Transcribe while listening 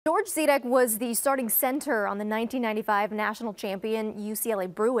George Zidek was the starting center on the 1995 national champion UCLA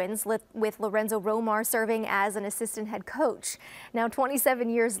Bruins, with Lorenzo Romar serving as an assistant head coach. Now, 27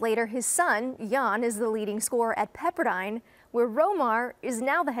 years later, his son, Jan, is the leading scorer at Pepperdine, where Romar is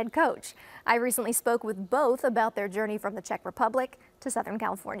now the head coach. I recently spoke with both about their journey from the Czech Republic to Southern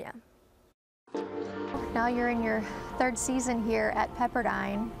California. Now you're in your third season here at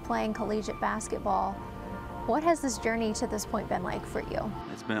Pepperdine, playing collegiate basketball. What has this journey to this point been like for you?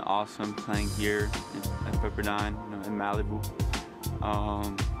 It's been awesome playing here at Pepperdine, in Malibu.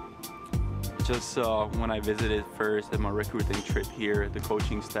 When I visited first at my recruiting trip here, the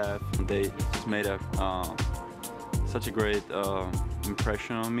coaching staff, they just made such a great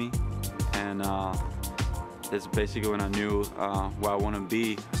impression on me, and that's basically when I knew where I want to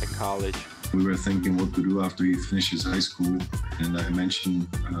be at college. We were thinking what to do after he finishes high school, and I mentioned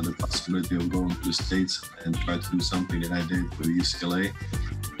the possibility of going to the States and try to do something that I did with UCLA,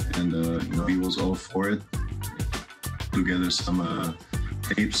 and he was all for it. Together some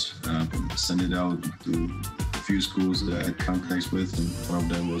tapes, send it out to a few schools that I had contacts with, and one of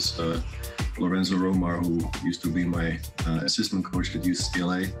them was Lorenzo Romar, who used to be my assistant coach at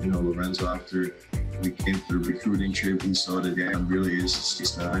UCLA. Lorenzo, after we came to the recruiting trip, he saw that Jan really is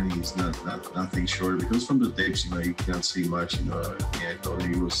 6'9". He's nothing short, because from the tapes, you can't see much. I thought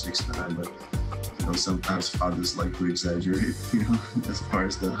he was 6'9", but sometimes fathers like to exaggerate, as far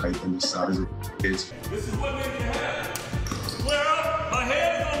as the height and the size of kids. This is what makes you happy. Square up, my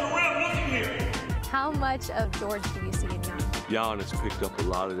head is on the rim, look at here. How much of George do you see in Jan? Jan has picked up a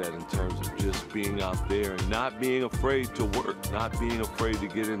lot of that in terms of just being out there and not being afraid to work, not being afraid to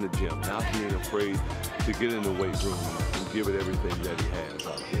get in the gym, not being afraid to get in the weight room and give it everything that he has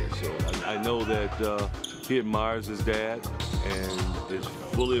out there. So I know that he admires his dad and is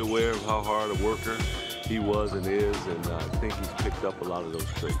fully aware of how hard a worker he was and is, and I think he's picked up a lot of those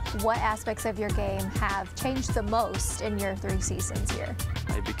traits. What aspects of your game have changed the most in your 3 seasons here?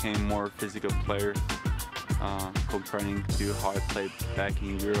 I became a more physical player, comparing to how I played back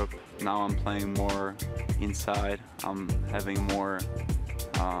in Europe. Now I'm playing more inside. I'm having more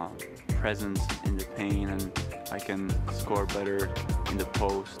presence in the paint, and I can score better in the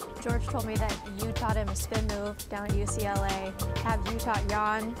post. George told me that you taught him a spin move down at UCLA. Have you taught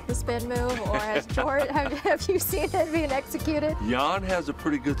Jan the spin move, or has George, have you seen it being executed? Jan has a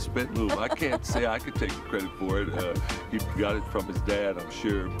pretty good spin move. I can't say I could take the credit for it. He got it from his dad, I'm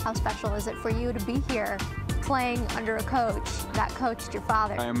sure. How special is it for you to be here playing under a coach that coached your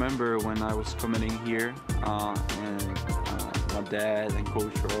father? I remember when I was committing here, and my dad and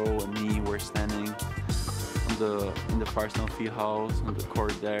Coach Ro and me were standing in the Parsonal Field House on the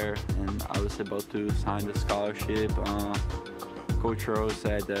court there, and I was about to sign the scholarship. Coach Ro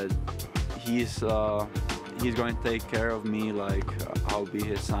said that he's going to take care of me like I'll be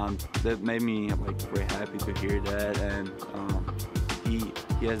his son. That made me very happy to hear that, and he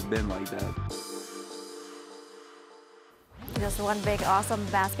has been like that. Just one big awesome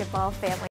basketball family.